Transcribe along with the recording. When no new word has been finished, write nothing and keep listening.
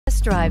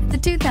test drive the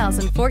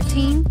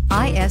 2014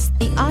 IS.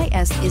 The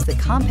IS is the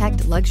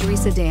compact luxury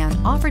sedan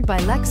offered by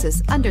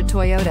Lexus under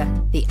Toyota.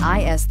 The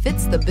IS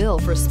fits the bill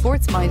for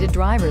sports-minded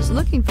drivers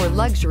looking for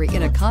luxury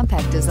in a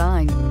compact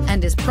design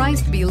and is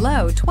priced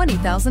below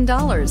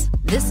 $20,000.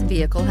 This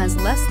vehicle has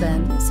less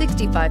than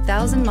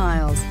 65,000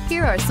 miles.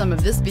 Here are some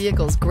of this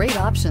vehicle's great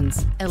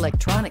options: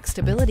 electronic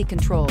stability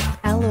control,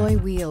 alloy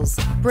wheels,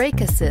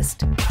 brake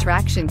assist,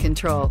 traction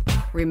control,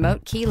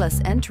 remote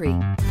keyless entry,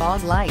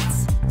 fog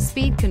lights,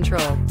 speed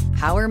control,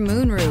 power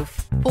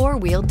moonroof,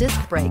 four-wheel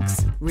disc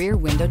brakes, rear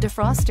window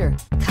defroster.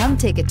 Come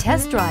take a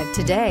test drive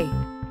today.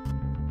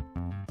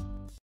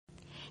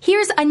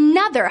 Here's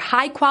another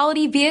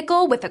high-quality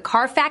vehicle with a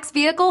Carfax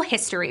Vehicle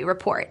History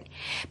Report.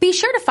 Be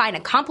sure to find a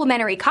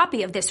complimentary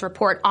copy of this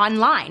report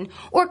online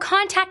or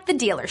contact the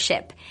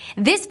dealership.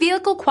 This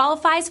vehicle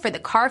qualifies for the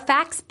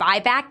Carfax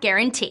Buyback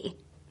Guarantee.